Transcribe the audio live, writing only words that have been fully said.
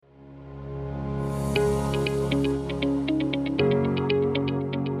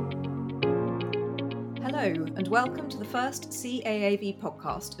welcome to the first CAAV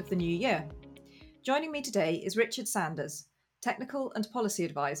podcast of the new year. Joining me today is Richard Sanders, Technical and Policy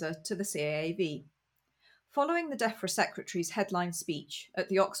Advisor to the CAAV. Following the Defra Secretary's headline speech at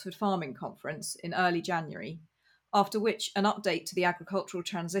the Oxford Farming Conference in early January, after which an update to the Agricultural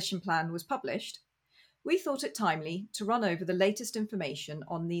Transition Plan was published, we thought it timely to run over the latest information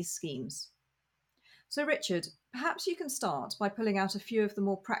on these schemes. So Richard, perhaps you can start by pulling out a few of the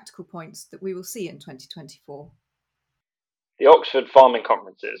more practical points that we will see in 2024. The Oxford Farming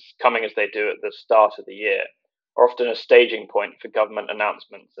Conferences, coming as they do at the start of the year, are often a staging point for government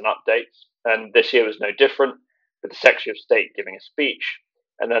announcements and updates, and this year was no different, with the Secretary of State giving a speech,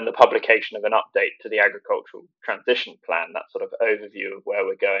 and then the publication of an update to the Agricultural Transition Plan, that sort of overview of where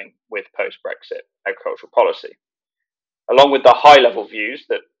we're going with post-Brexit agricultural policy. Along with the high-level views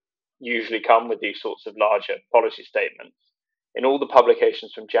that usually come with these sorts of larger policy statements, in all the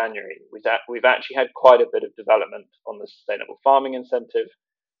publications from January, we've actually had quite a bit of development on the Sustainable Farming Incentive,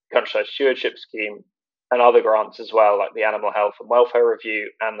 Countryside Stewardship Scheme, and other grants as well, like the Animal Health and Welfare Review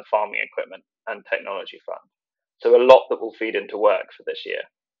and the Farming Equipment and Technology Fund. So a lot that will feed into work for this year.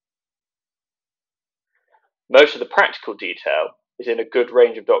 Most of the practical detail is in a good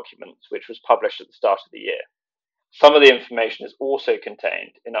range of documents, which was published at the start of the year. Some of the information is also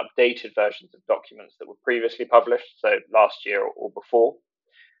contained in updated versions of documents that were previously published, so last year or before.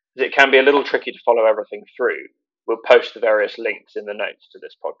 As it can be a little tricky to follow everything through, we'll post the various links in the notes to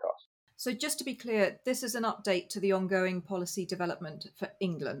this podcast. So just to be clear, this is an update to the ongoing policy development for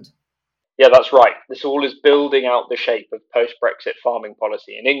England. Yeah, that's right. This all is building out the shape of post-Brexit farming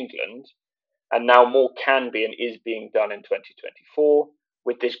policy in England, and now more can be and is being done in 2024,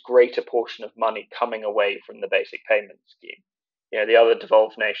 with this greater portion of money coming away from the basic payment scheme. The other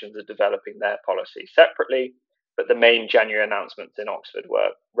devolved nations are developing their policy separately, but the main January announcements in Oxford were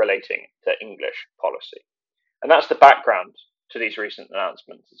relating to English policy. And that's the background to these recent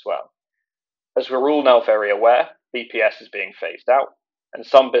announcements as well. As we're all now very aware, BPS is being phased out, and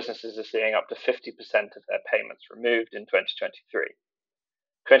some businesses are seeing up to 50% of their payments removed in 2023.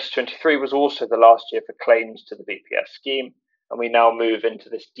 2023 was also the last year for claims to the BPS scheme, and we now move into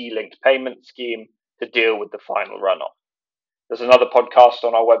this delinked payment scheme to deal with the final runoff. There's another podcast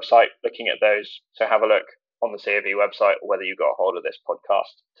on our website looking at those, so have a look on the CAV website or whether you got a hold of this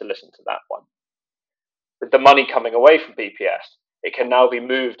podcast to listen to that one. With the money coming away from BPS, it can now be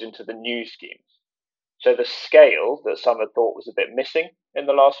moved into the new schemes. So the scale that some had thought was a bit missing in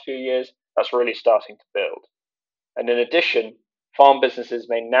the last few years, that's really starting to build. And in addition, farm businesses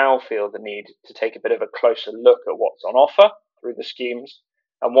may now feel the need to take a bit of a closer look at what's on offer through the schemes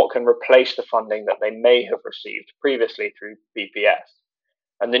and what can replace the funding that they may have received previously through BPS.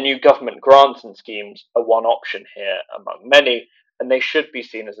 And the new government grants and schemes are one option here among many, and they should be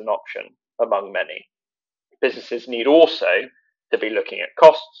seen as an option among many. Businesses need also to be looking at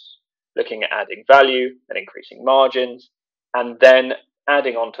costs, looking at adding value and increasing margins, and then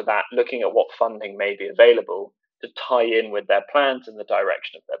adding on to that, looking at what funding may be available to tie in with their plans and the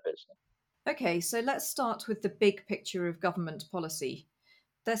direction of their business. Okay, so let's start with the big picture of government policy.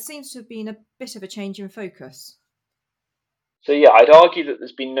 There seems to have been a bit of a change in focus. So I'd argue that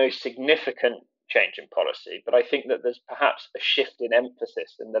there's been no significant change in policy, but I think that there's perhaps a shift in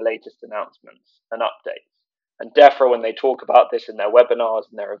emphasis in the latest announcements and updates. And Defra, when they talk about this in their webinars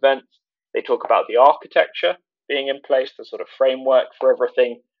and their events, they talk about the architecture being in place, the sort of framework for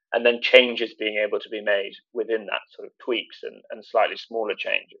everything, and then changes being able to be made within that, sort of tweaks and slightly smaller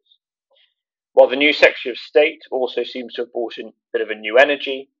changes. While the new Secretary of State also seems to have brought in a bit of a new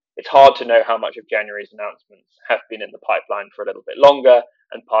energy, it's hard to know how much of January's announcements have been in the pipeline for a little bit longer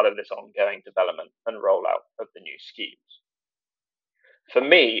and part of this ongoing development and rollout of the new schemes. For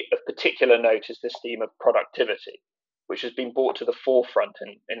me, of particular note is this theme of productivity, which has been brought to the forefront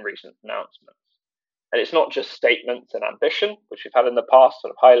in recent announcements. And it's not just statements and ambition, which we've had in the past,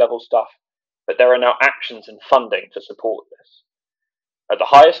 sort of high-level stuff, but there are now actions and funding to support this. At the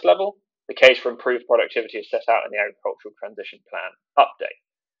highest level, the case for improved productivity is set out in the Agricultural Transition Plan update.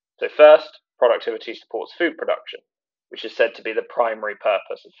 So first, productivity supports food production, which is said to be the primary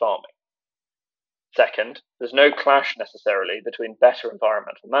purpose of farming. Second, there's no clash necessarily between better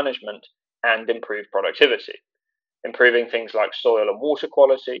environmental management and improved productivity. Improving things like soil and water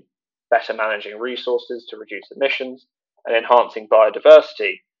quality, better managing resources to reduce emissions, and enhancing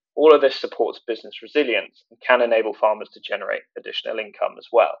biodiversity, all of this supports business resilience and can enable farmers to generate additional income as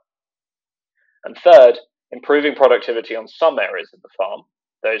well. And third, improving productivity on some areas of the farm,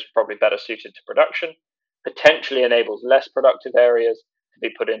 those probably better suited to production, potentially enables less productive areas to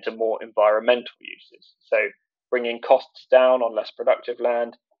be put into more environmental uses. So bringing costs down on less productive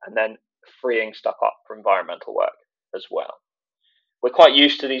land and then freeing stuff up for environmental work as well. We're quite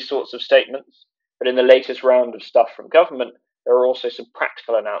used to these sorts of statements, but in the latest round of stuff from government, there are also some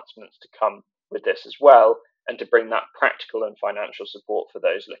practical announcements to come with this as well, and to bring that practical and financial support for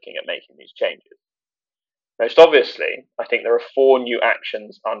those looking at making these changes. Most obviously, I think there are 4 new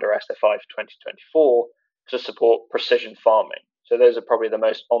actions under SFI for 2024 to support precision farming. So those are probably the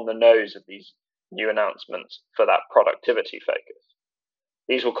most on the nose of these new announcements for that productivity focus.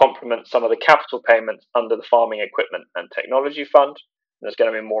 These will complement some of the capital payments under the Farming Equipment and Technology Fund. And there's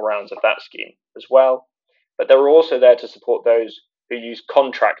going to be more rounds of that scheme as well. But they're also there to support those who use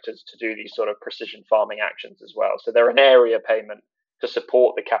contractors to do these sort of precision farming actions as well. So they're an area payment to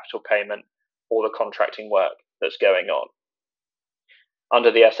support the capital payment or the contracting work that's going on.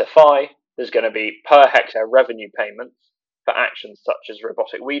 Under the SFI, there's going to be per hectare revenue payments for actions such as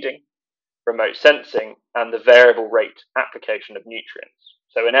robotic weeding, remote sensing, and the variable rate application of nutrients.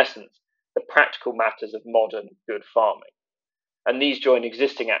 So in essence, the practical matters of modern good farming. And these join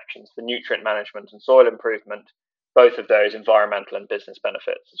existing actions for nutrient management and soil improvement, both of those environmental and business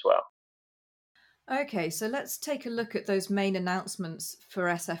benefits as well. Okay, so let's take a look at those main announcements for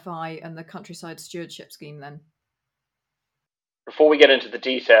SFI and the Countryside Stewardship Scheme then. Before we get into the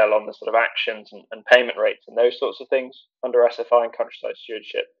detail on the sort of actions and payment rates and those sorts of things under SFI and Countryside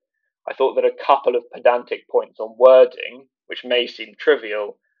Stewardship, I thought that a couple of pedantic points on wording, which may seem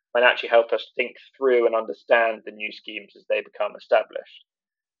trivial, might actually help us think through and understand the new schemes as they become established.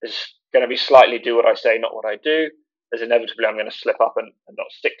 It's going to be slightly do what I say, not what I do, as inevitably I'm going to slip up and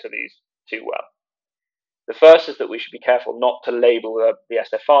not stick to these too well. The first is that we should be careful not to label the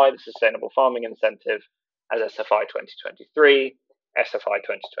SFI, the Sustainable Farming Incentive, as SFI 2023, SFI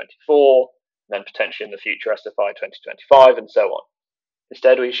 2024, and then potentially in the future SFI 2025, and so on.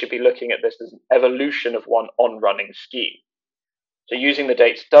 Instead, we should be looking at this as an evolution of one on-running scheme. So using the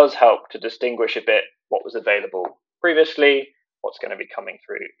dates does help to distinguish a bit what was available previously, what's going to be coming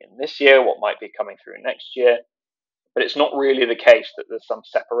through in this year, what might be coming through next year. But it's not really the case that there's some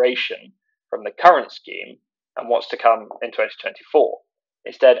separation from the current scheme and what's to come in 2024.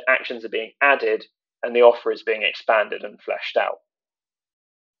 Instead, actions are being added and the offer is being expanded and fleshed out.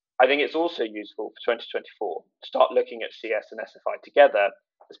 I think it's also useful for 2024 to start looking at CS and SFI together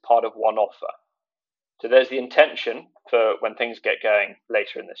as part of one offer. So there's the intention for when things get going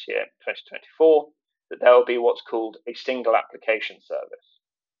later in this year, 2024, that there will be what's called a single application service.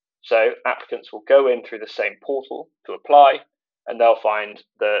 So applicants will go in through the same portal to apply, and they'll find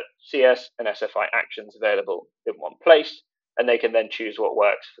the CS and SFI actions available in one place, and they can then choose what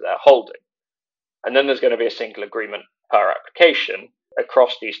works for their holding. And then there's going to be a single agreement per application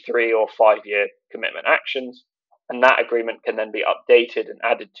across these 3 or 5 year commitment actions, and that agreement can then be updated and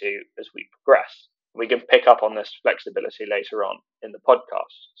added to as we progress. We can pick up on this flexibility later on in the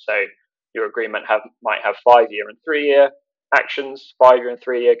podcast. So your agreement might have 5-year and 3-year actions, 5-year and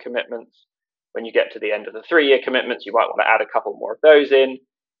 3-year commitments. When you get to the end of the 3-year commitments, you might want to add a couple more of those in.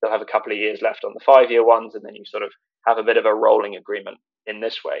 They'll have a couple of years left on the 5-year ones, and then you sort of have a bit of a rolling agreement in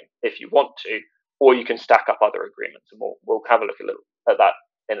this way if you want to, or you can stack up other agreements, and we'll have a look at that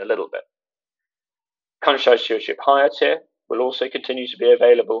in a little bit. Countryside Stewardship Hire Tier will also continue to be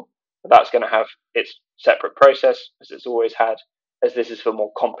available, but that's going to have its separate process, as it's always had, as this is for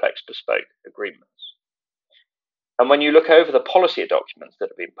more complex bespoke agreements. And when you look over the policy documents that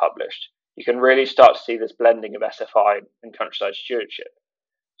have been published, you can really start to see this blending of SFI and Countryside Stewardship.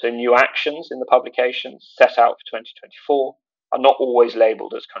 So new actions in the publications set out for 2024 are not always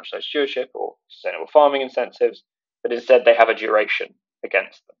labelled as Countryside Stewardship or Sustainable Farming Incentives, but instead they have a duration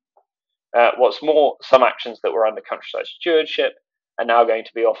against them. What's more, some actions that were under Countryside Stewardship are now going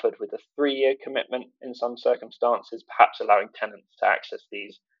to be offered with a 3-year commitment in some circumstances, perhaps allowing tenants to access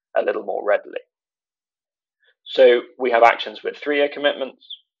these a little more readily. So we have actions with 3-year commitments,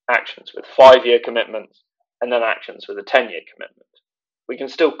 actions with 5-year commitments, and then actions with a 10-year commitment. We can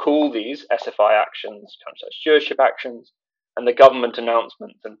still call these SFI actions, Countryside Stewardship actions, and the government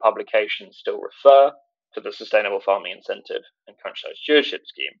announcements and publications still refer to the Sustainable Farming Incentive and Countryside Stewardship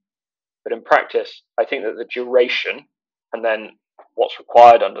Scheme. But in practice, I think that the duration and then what's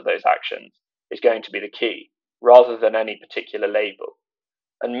required under those actions is going to be the key, rather than any particular label.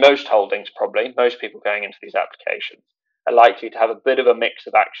 And most holdings, probably, most people going into these applications, are likely to have a bit of a mix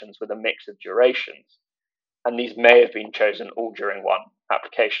of actions with a mix of durations, and these may have been chosen all during one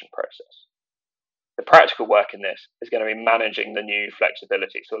application process. The practical work in this is going to be managing the new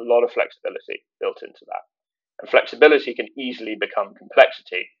flexibility, so a lot of flexibility built into that. And flexibility can easily become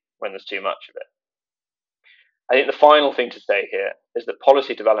complexity when there's too much of it. I think the final thing to say here is that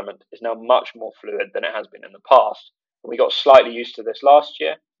policy development is now much more fluid than it has been in the past. We got slightly used to this last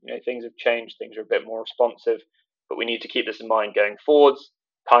year, things have changed, things are a bit more responsive, but we need to keep this in mind going forwards.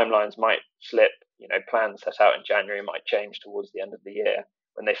 Timelines might slip, plans set out in January might change towards the end of the year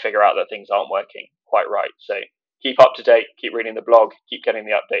when they figure out that things aren't working quite right. So keep up to date, keep reading the blog, keep getting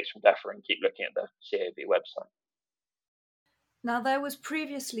the updates from Defra, and keep looking at the CAV website. Now, there was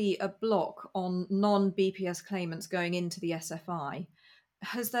previously a block on non-BPS claimants going into the SFI.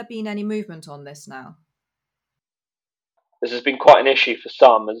 Has there been any movement on this now? This has been quite an issue for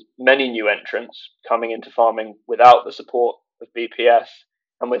some, as many new entrants coming into farming without the support of BPS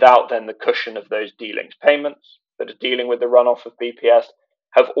and without then the cushion of those D-linked payments that are dealing with the runoff of BPS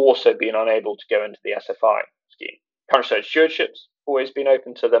have also been unable to go into the SFI scheme. Countryside stewardship's always been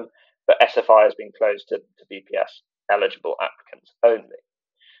open to them, but SFI has been closed to BPS eligible applicants only.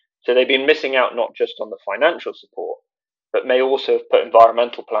 So they've been missing out not just on the financial support, but may also have put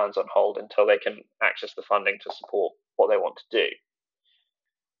environmental plans on hold until they can access the funding to support what they want to do.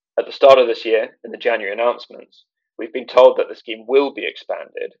 At the start of this year, in the January announcements, we've been told that the scheme will be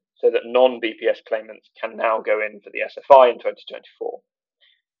expanded so that non-BPS claimants can now go in for the SFI in 2024.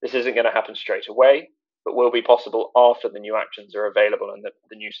 This isn't going to happen straight away, but will be possible after the new actions are available and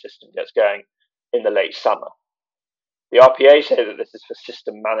the new system gets going in the late summer. The RPA say that this is for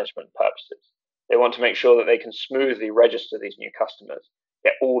system management purposes. They want to make sure that they can smoothly register these new customers,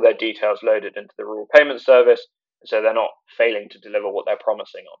 get all their details loaded into the rural payment service, so they're not failing to deliver what they're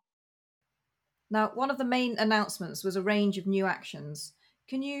promising on. Now, one of the main announcements was a range of new actions.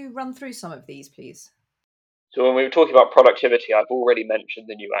 Can you run through some of these, please? So when we were talking about productivity, I've already mentioned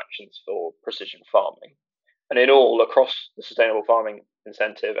the new actions for precision farming. And in all, across the Sustainable Farming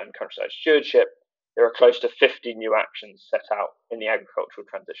Incentive and Countryside Stewardship, there are close to 50 new actions set out in the Agricultural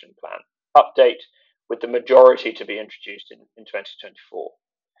Transition Plan update, with the majority to be introduced in 2024.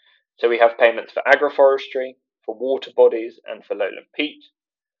 So we have payments for agroforestry, for water bodies, and for lowland peat.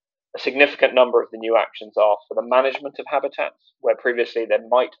 A significant number of the new actions are for the management of habitats, where previously there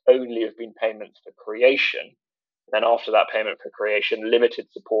might only have been payments for creation, then after that payment for creation, limited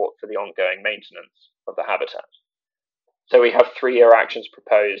support for the ongoing maintenance of the habitat. So we have 3-year actions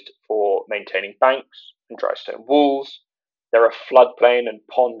proposed for maintaining banks and dry stone walls. There are floodplain and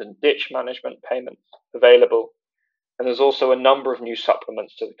pond and ditch management payments available. And there's also a number of new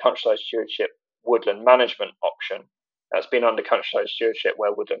supplements to the Countryside Stewardship woodland management option. That's been under Countryside Stewardship,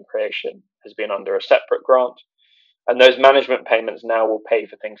 where woodland creation has been under a separate grant. And those management payments now will pay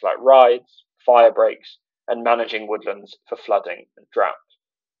for things like rides, fire breaks, and managing woodlands for flooding and drought.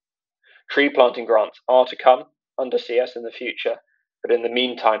 Tree planting grants are to come under CS in the future, but in the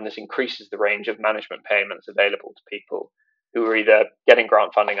meantime, this increases the range of management payments available to people who are either getting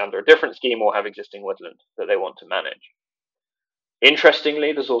grant funding under a different scheme or have existing woodland that they want to manage.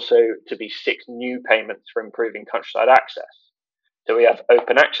 Interestingly, there's also to be 6 new payments for improving countryside access. So we have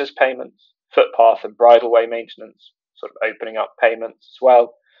open access payments, footpath and bridleway maintenance, sort of opening up payments as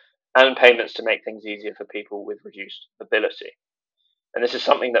well, and payments to make things easier for people with reduced mobility. And this is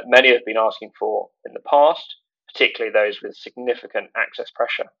something that many have been asking for in the past, particularly those with significant access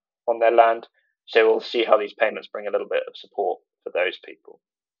pressure on their land. So we'll see how these payments bring a little bit of support for those people.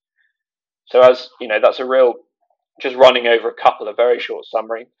 So as you know, that's a real, just running over a couple, a very short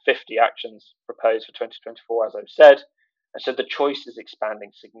summary, 50 actions proposed for 2024, as I've said. And so the choice is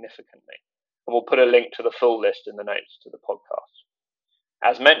expanding significantly. And we'll put a link to the full list in the notes to the podcast.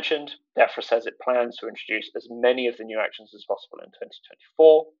 As mentioned, Defra says it plans to introduce as many of the new actions as possible in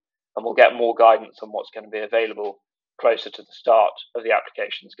 2024, and we'll get more guidance on what's going to be available closer to the start of the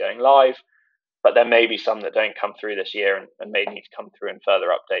applications going live. But there may be some that don't come through this year and may need to come through in further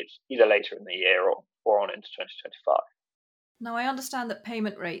updates, either later in the year or on into 2025. Now, I understand that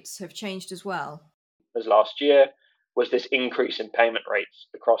payment rates have changed as well. As last year was this increase in payment rates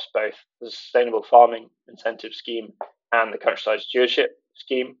across both the Sustainable Farming Incentive Scheme and the Countryside Stewardship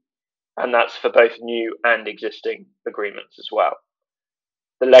Scheme, and that's for both new and existing agreements as well.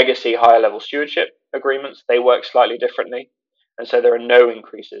 The legacy higher level stewardship agreements, they work slightly differently, and so there are no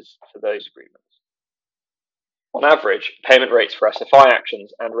increases for those agreements. On average, payment rates for SFI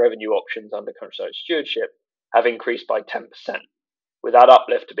actions and revenue options under Countryside Stewardship have increased by 10%, with that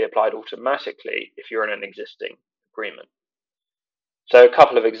uplift to be applied automatically if you're in an existing agreement. So a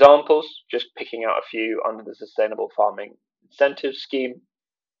couple of examples, just picking out a few under the Sustainable Farming Incentive Scheme.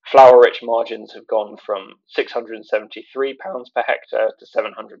 Flower-rich margins have gone from £673 per hectare to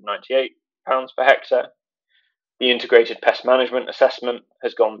 £798 per hectare. The integrated pest management assessment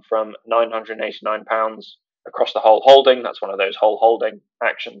has gone from £989 across the whole holding, that's one of those whole holding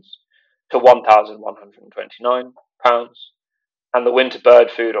actions, to £1,129. And the winter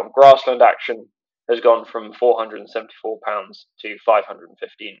bird food on grassland action has gone from £474 to £515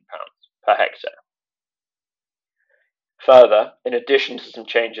 per hectare. Further, in addition to some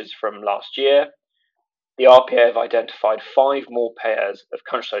changes from last year, the RPA have identified 5 more pairs of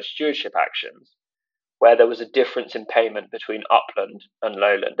countryside stewardship actions where there was a difference in payment between upland and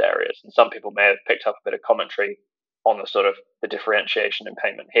lowland areas. And some people may have picked up a bit of commentary on the differentiation in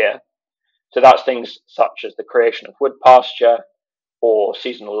payment here. So that's things such as the creation of wood pasture or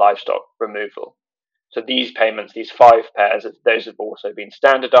seasonal livestock removal. So these payments, these 5 pairs, those have also been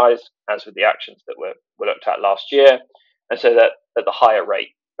standardised, as with the actions that were looked at last year, and so that at the higher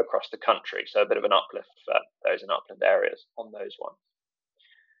rate across the country. So a bit of an uplift for those in upland areas on those ones.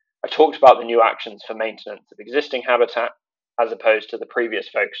 I talked about the new actions for maintenance of existing habitat, as opposed to the previous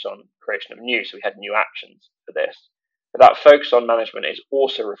focus on creation of new. So we had new actions for this. But that focus on management is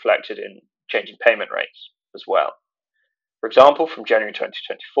also reflected in changing payment rates as well. For example, from January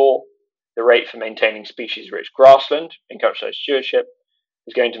 2024, the rate for maintaining species-rich grassland in countryside stewardship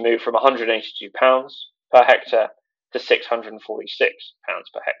is going to move from £182 per hectare to £646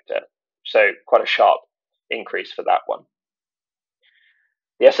 per hectare. So quite a sharp increase for that one.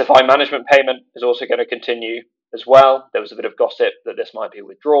 The SFI management payment is also going to continue as well. There was a bit of gossip that this might be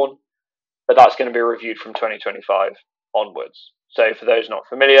withdrawn, but that's going to be reviewed from 2025 onwards. So for those not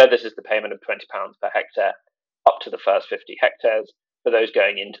familiar, this is the payment of £20 per hectare up to the first 50 hectares for those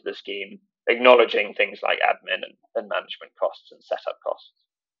going into the scheme, acknowledging things like admin and management costs and setup costs.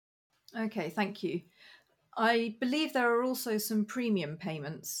 Okay, thank you. I believe there are also some premium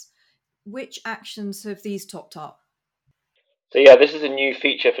payments. Which actions have these topped up? So yeah, this is a new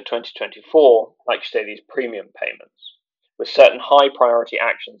feature for 2024, like you say, these premium payments, with certain high priority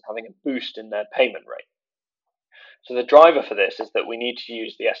actions having a boost in their payment rate. So the driver for this is that we need to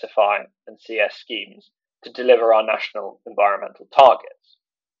use the SFI and CS schemes to deliver our national environmental targets.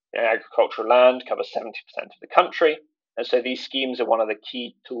 Agricultural land covers 70% of the country, and so these schemes are one of the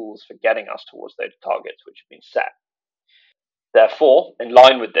key tools for getting us towards those targets which have been set. Therefore, in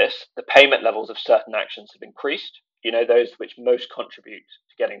line with this, the payment levels of certain actions have increased, those which most contribute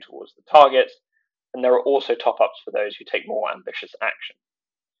to getting towards the targets, and there are also top-ups for those who take more ambitious action.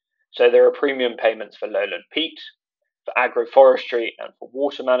 So there are premium payments for lowland peat, for agroforestry and for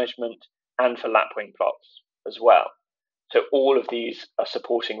water management, and for lapwing plots as well. So all of these are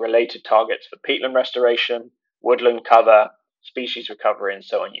supporting related targets for peatland restoration, woodland cover, species recovery, and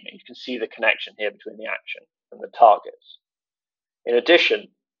so on. You can see the connection here between the action and the targets. In addition,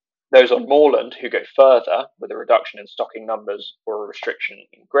 those on moorland who go further with a reduction in stocking numbers or a restriction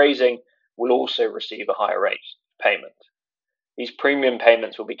in grazing will also receive a higher rate of payment. These premium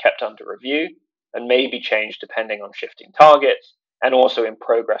payments will be kept under review and may be changed depending on shifting targets and also in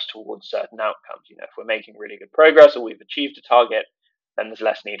progress towards certain outcomes. If we're making really good progress or we've achieved a target, then there's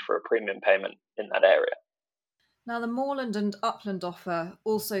less need for a premium payment in that area. Now, the moorland and upland offer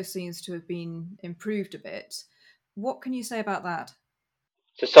also seems to have been improved a bit. What can you say about that?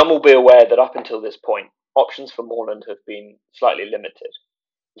 So some will be aware that up until this point, options for moorland have been slightly limited.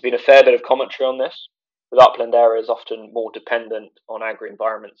 There's been a fair bit of commentary on this, with upland areas often more dependent on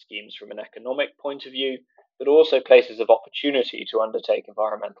agri-environment schemes from an economic point of view, but also places of opportunity to undertake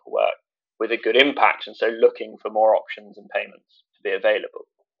environmental work with a good impact, and so looking for more options and payments to be available.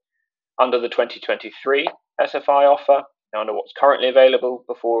 Under the 2023 SFI offer, under what's currently available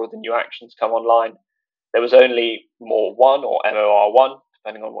before the new actions come online, there was only MOR1 or MOR1,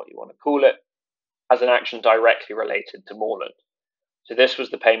 depending on what you want to call it, as an action directly related to moorland. So this was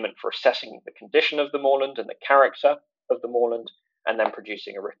the payment for assessing the condition of the moorland and the character of the moorland, and then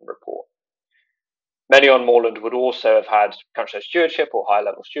producing a written report. Many on moorland would also have had countryside stewardship or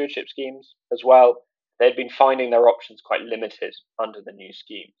high-level stewardship schemes as well. They'd been finding their options quite limited under the new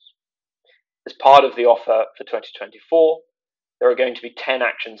schemes. As part of the offer for 2024, there are going to be 10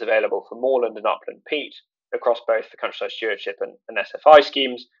 actions available for moorland and upland peat across both the countryside stewardship and SFI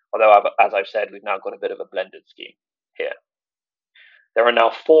schemes, although, as I've said, we've now got a bit of a blended scheme here. There are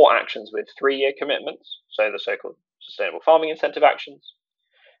now 4 actions with 3-year commitments, so the so-called Sustainable Farming Incentive actions.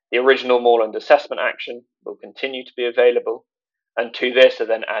 The original moorland assessment action will continue to be available, and to this are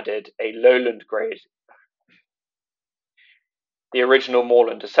then added a lowland graze. The original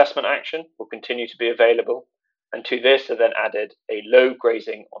moorland assessment action will continue to be available, and to this are then added a low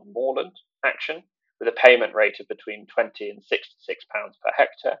grazing on moorland action with a payment rate of between £20 and £66 per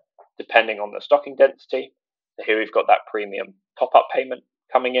hectare, depending on the stocking density. So here we've got that premium top-up payment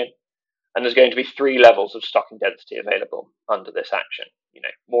coming in, and there's going to be 3 levels of stocking density available under this action.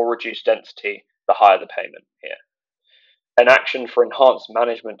 More reduced density, the higher the payment here. An action for enhanced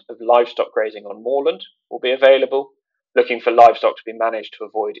management of livestock grazing on moorland will be available, looking for livestock to be managed to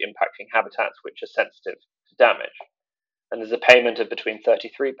avoid impacting habitats which are sensitive to damage. And there's a payment of between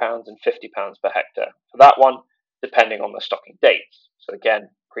 £33 and £50 per hectare for that one, depending on the stocking dates. So again,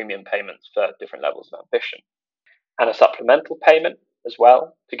 premium payments for different levels of ambition. And a supplemental payment as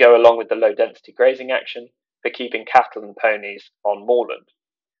well to go along with the low density grazing action for keeping cattle and ponies on moorland.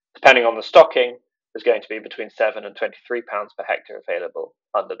 Depending on the stocking, there's going to be between £7 and £23 per hectare available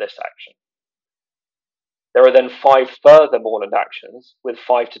under this action. There are then 5 further moorland actions with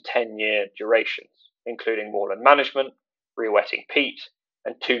 5 to 10 year durations, including moorland management, re-wetting peat,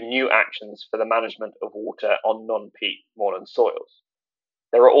 and 2 new actions for the management of water on non-peat moorland soils.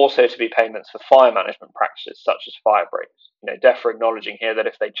 There are also to be payments for fire management practices such as fire breaks. Defra acknowledging here that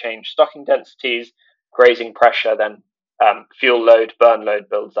if they change stocking densities, grazing pressure, then fuel load, burn load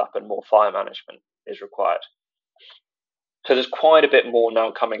builds up and more fire management is required. So there's quite a bit more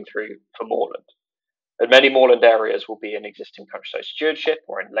now coming through for moorland. But many moorland areas will be in existing countryside stewardship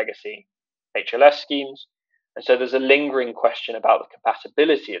or in legacy HLS schemes. And so there's a lingering question about the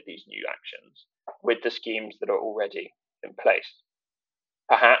compatibility of these new actions with the schemes that are already in place.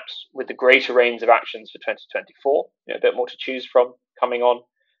 Perhaps with the greater range of actions for 2024, a bit more to choose from coming on,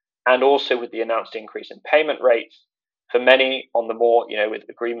 and also with the announced increase in payment rates, for many on the more, with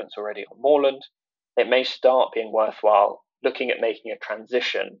agreements already on moorland, it may start being worthwhile looking at making a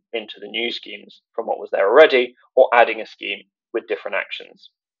transition into the new schemes from what was there already, or adding a scheme with different actions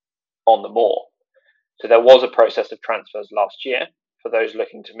on the moor. So there was a process of transfers last year for those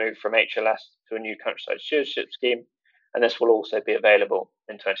looking to move from HLS to a new countryside stewardship scheme, and this will also be available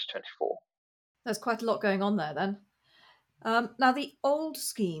in 2024. There's quite a lot going on there then. Now, the old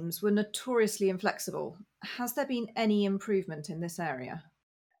schemes were notoriously inflexible. Has there been any improvement in this area?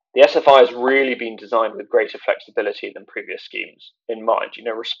 The SFI has really been designed with greater flexibility than previous schemes in mind,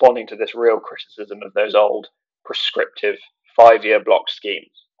 responding to this real criticism of those old prescriptive 5-year block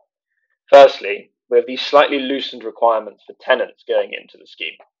schemes. Firstly, we have these slightly loosened requirements for tenants going into the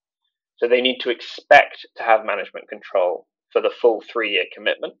scheme. So they need to expect to have management control for the full 3-year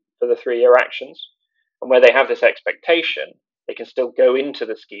commitment for the 3-year actions. And where they have this expectation, they can still go into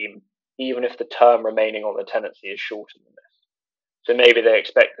the scheme even if the term remaining on the tenancy is shorter than this. So maybe they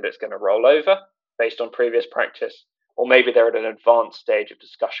expect that it's going to roll over based on previous practice, or maybe they're at an advanced stage of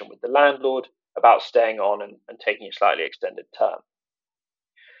discussion with the landlord about staying on and taking a slightly extended term.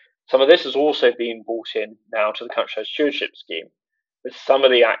 Some of this has also been brought in now to the countryside stewardship scheme, with some of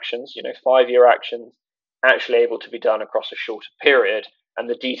the actions, 5-year actions, actually able to be done across a shorter period, and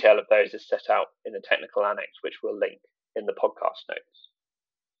the detail of those is set out in the technical annex, which we'll link in the podcast notes.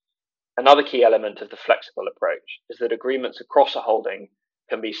 Another key element of the flexible approach is that agreements across a holding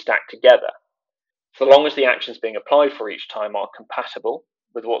can be stacked together, so long as the actions being applied for each time are compatible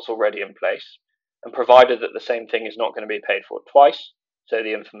with what's already in place, and provided that the same thing is not going to be paid for twice, so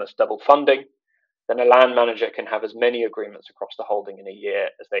the infamous double funding, then a land manager can have as many agreements across the holding in a year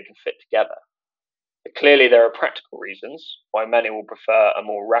as they can fit together. But clearly there are practical reasons why many will prefer a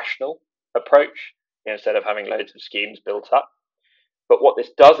more rational approach, instead of having loads of schemes built up. But what this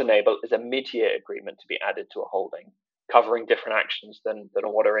does enable is a mid-year agreement to be added to a holding, covering different actions than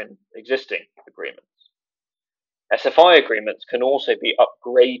what are in existing agreements. SFI agreements can also be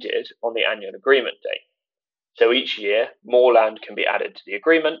upgraded on the annual agreement date. So each year, more land can be added to the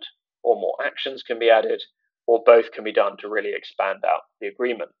agreement, or more actions can be added, or both can be done to really expand out the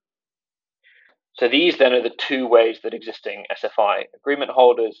agreement. So these then are the 2 ways that existing SFI agreement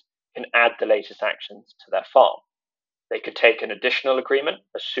holders can add the latest actions to their farm. They could take an additional agreement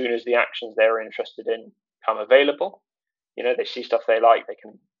as soon as the actions they're interested in come available. They see stuff they like, they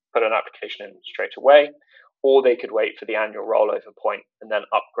can put an application in straight away, or they could wait for the annual rollover point and then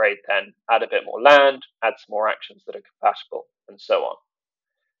upgrade, then add a bit more land, add some more actions that are compatible, and so on.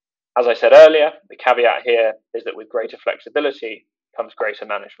 As I said earlier, the caveat here is that with greater flexibility comes greater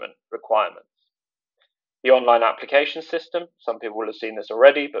management requirements. The online application system, some people will have seen this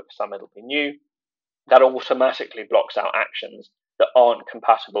already, but for some it'll be new, that automatically blocks out actions that aren't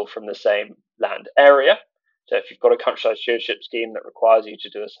compatible from the same land area. So if you've got a countryside stewardship scheme that requires you to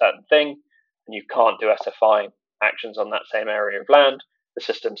do a certain thing, and you can't do SFI actions on that same area of land, the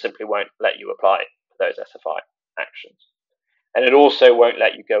system simply won't let you apply for those SFI actions. And it also won't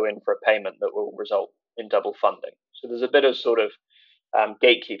let you go in for a payment that will result in double funding. So there's a bit of sort of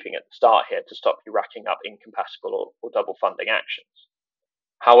gatekeeping at the start here to stop you racking up incompatible or double funding actions.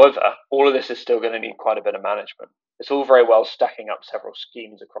 However, all of this is still going to need quite a bit of management. It's all very well stacking up several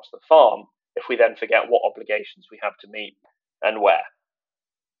schemes across the farm if we then forget what obligations we have to meet and where.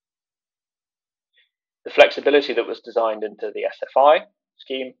 The flexibility that was designed into the SFI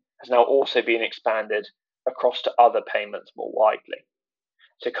scheme has now also been expanded across to other payments more widely.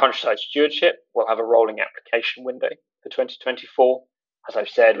 So countryside stewardship will have a rolling application window for 2024. As I've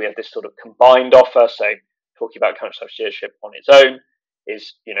said, we have this sort of combined offer. So talking about countryside stewardship on its own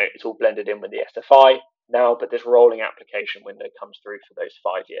is, it's all blended in with the SFI now, but this rolling application window comes through for those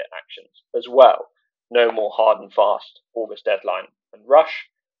 5-year actions as well. No more hard and fast August deadline and rush.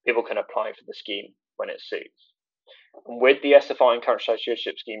 People can apply for the scheme when it suits. And with the SFI and countryside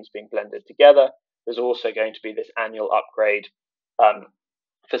stewardship schemes being blended together, there's also going to be this annual upgrade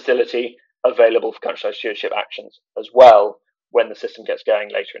facility available for countryside stewardship actions as well when the system gets going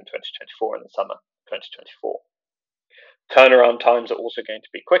later in 2024, in the summer 2024. Turnaround times are also going to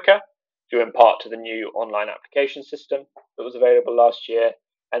be quicker, due in part to the new online application system that was available last year,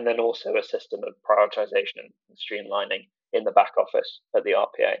 and then also a system of prioritisation and streamlining in the back office at the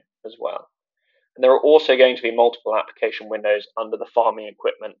RPA as well. And there are also going to be multiple application windows under the Farming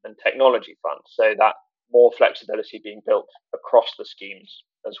Equipment and Technology Fund, so that more flexibility being built across the schemes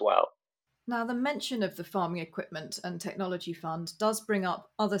as well. Now, the mention of the Farming Equipment and Technology Fund does bring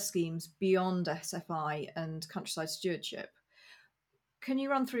up other schemes beyond SFI and countryside stewardship. Can you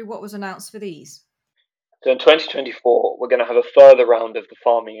run through what was announced for these? So in 2024, we're going to have a further round of the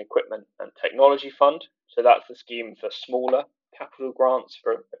Farming Equipment and Technology Fund. So that's the scheme for smaller capital grants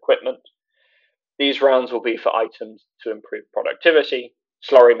for equipment. These rounds will be for items to improve productivity,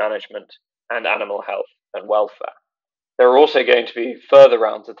 slurry management, and animal health and welfare. There are also going to be further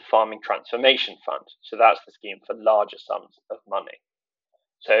rounds of the Farming Transformation Fund. So that's the scheme for larger sums of money.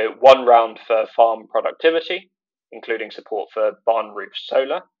 So one round for farm productivity, including support for barn roof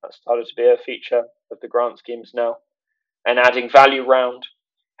solar. That's started to be a feature of the grant schemes now. An adding value round,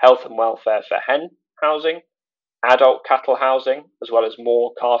 health and welfare for hen housing, adult cattle housing, as well as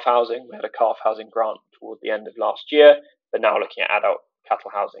more calf housing. We had a calf housing grant toward the end of last year, but now looking at adult cattle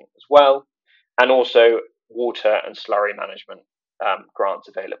housing as well. And also water and slurry management grants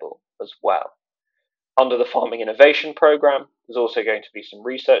available as well. Under the Farming Innovation Programme, there's also going to be some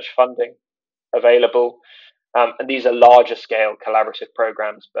research funding available. And these are larger scale collaborative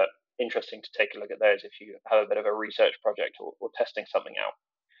programs, but interesting to take a look at those if you have a bit of a research project or testing something out.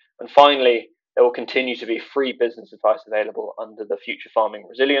 And finally, there will continue to be free business advice available under the Future Farming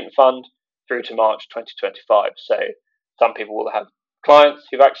Resilient Fund through to March 2025. So some people will have clients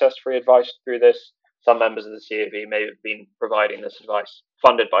who've accessed free advice through this. Some members of the CAV may have been providing this advice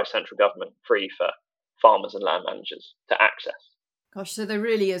funded by central government free for farmers and land managers to access. Gosh, so there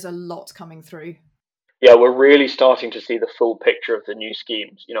really is a lot coming through. Yeah, we're really starting to see the full picture of the new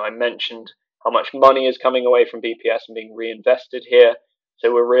schemes. I mentioned how much money is coming away from BPS and being reinvested here.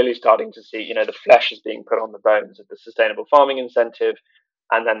 So we're really starting to see, the flesh is being put on the bones of the Sustainable Farming Incentive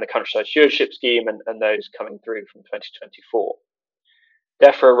and then the Countryside Stewardship Scheme and those coming through from 2024.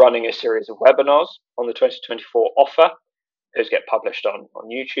 Defra are running a series of webinars on the 2024 offer. Those get published on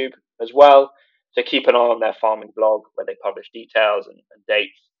YouTube as well. So keep an eye on their farming blog where they publish details and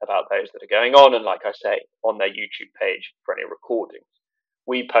dates about those that are going on. And like I say, on their YouTube page for any recordings.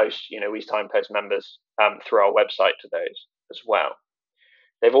 We post, we signpost members through our website to those as well.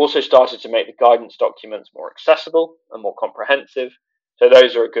 They've also started to make the guidance documents more accessible and more comprehensive. So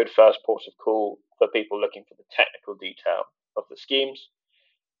those are a good first port of call for people looking for the technical detail of the schemes.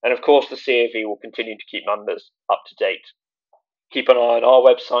 And of course, the CAV will continue to keep members up to date. Keep an eye on our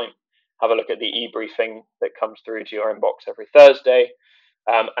website. Have a look at the e-briefing that comes through to your inbox every Thursday.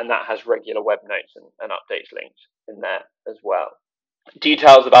 And that has regular web notes and updates linked in there as well.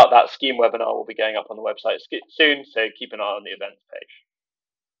 Details about that scheme webinar will be going up on the website soon, so keep an eye on the events page.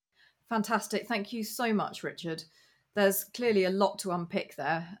 Fantastic. Thank you so much, Richard. There's clearly a lot to unpick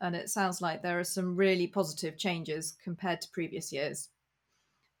there, and it sounds like there are some really positive changes compared to previous years.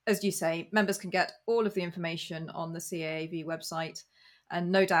 As you say, members can get all of the information on the CAAV website,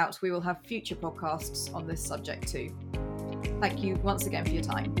 and no doubt we will have future podcasts on this subject too. Thank you once again for your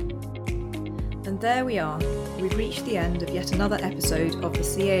time. And there we are. We've reached the end of yet another episode of the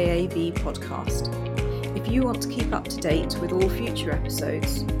CAAV podcast. If you want to keep up to date with all future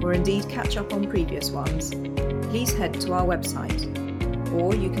episodes, or indeed catch up on previous ones, please head to our website,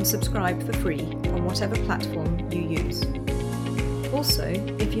 or you can subscribe for free on whatever platform you use. Also,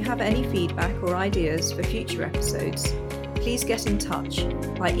 if you have any feedback or ideas for future episodes, please get in touch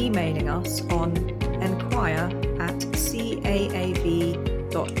by emailing us on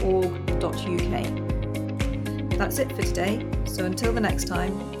enquire@caav.org.uk. That's it for today, so until the next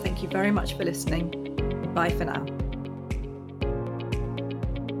time, thank you very much for listening. Bye for now.